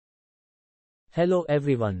Hello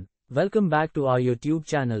everyone, welcome back to our YouTube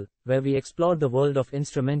channel, where we explore the world of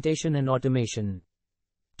instrumentation and automation.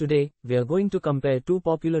 Today, we are going to compare two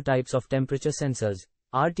popular types of temperature sensors,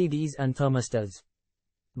 RTDs and thermistors.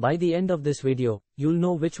 By the end of this video, you'll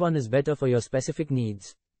know which one is better for your specific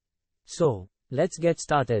needs. So, let's get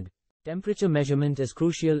started. Temperature measurement is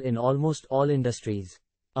crucial in almost all industries.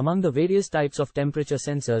 Among the various types of temperature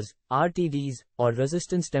sensors, RTDs, or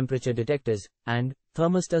Resistance Temperature Detectors, and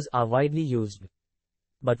thermistors are widely used.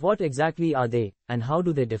 But what exactly are they, and how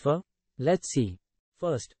do they differ? Let's see.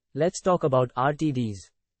 First, let's talk about RTDs.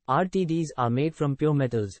 RTDs are made from pure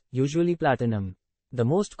metals, usually platinum. The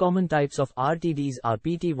most common types of RTDs are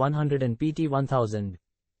PT100 and PT1000.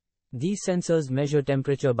 These sensors measure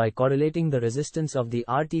temperature by correlating the resistance of the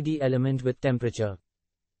RTD element with temperature.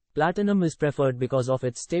 Platinum is preferred because of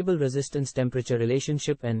its stable resistance-temperature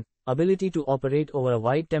relationship and ability to operate over a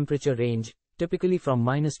wide temperature range, typically from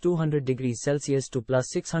 -200 degrees Celsius to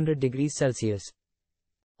 +600 degrees Celsius.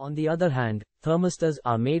 On the other hand, thermistors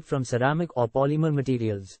are made from ceramic or polymer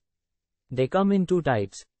materials. They come in two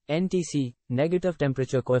types, NTC, negative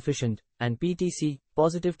temperature coefficient, and PTC,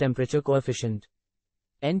 positive temperature coefficient.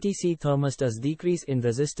 NTC thermistors decrease in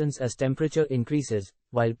resistance as temperature increases,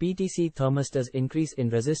 while PTC thermistors increase in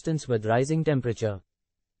resistance with rising temperature.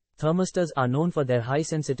 Thermistors are known for their high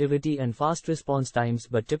sensitivity and fast response times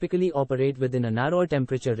but typically operate within a narrower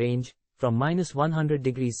temperature range, from -100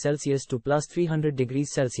 degrees Celsius to +300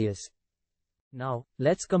 degrees Celsius. Now,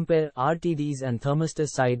 let's compare RTDs and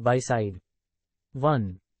thermistors side by side.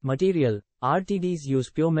 1. Material. RTDs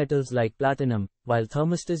use pure metals like platinum, while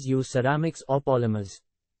thermistors use ceramics or polymers.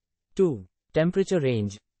 2. Temperature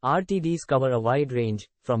range. RTDs cover a wide range,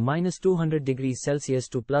 from -200 degrees Celsius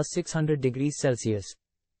to +600 degrees Celsius.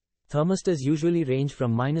 Thermistors usually range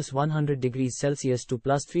from -100 degrees Celsius to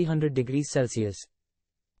 +300 degrees Celsius.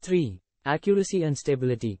 3. Accuracy and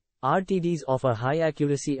stability. RTDs offer high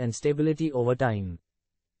accuracy and stability over time.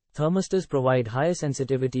 Thermistors provide higher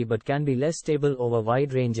sensitivity but can be less stable over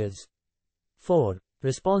wide ranges. 4.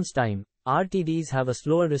 Response time. RTDs have a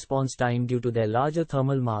slower response time due to their larger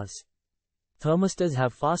thermal mass. Thermistors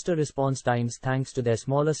have faster response times thanks to their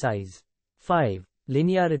smaller size. 5.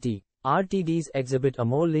 Linearity. RTDs exhibit a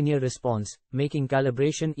more linear response, making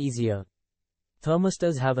calibration easier.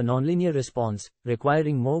 Thermistors have a nonlinear response,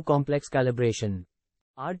 requiring more complex calibration.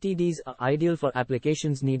 RTDs are ideal for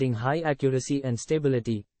applications needing high accuracy and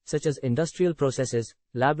stability, such as industrial processes,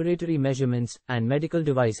 laboratory measurements, and medical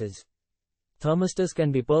devices. Thermistors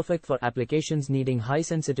can be perfect for applications needing high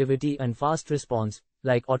sensitivity and fast response,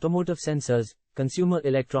 like automotive sensors, consumer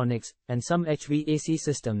electronics, and some HVAC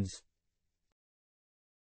systems.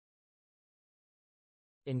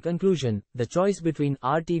 In conclusion, the choice between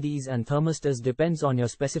RTDs and thermistors depends on your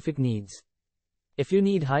specific needs. If you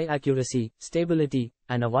need high accuracy, stability,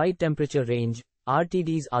 and a wide temperature range,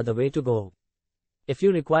 RTDs are the way to go. If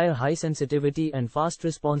you require high sensitivity and fast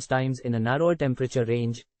response times in a narrower temperature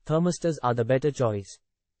range, thermistors are the better choice.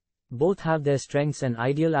 Both have their strengths and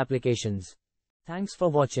ideal applications. Thanks for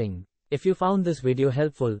watching. If you found this video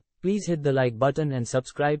helpful, please hit the like button and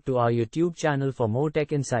subscribe to our YouTube channel for more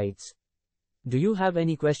tech insights. Do you have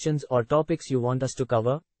any questions or topics you want us to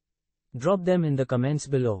cover? Drop them in the comments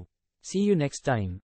below. See you next time.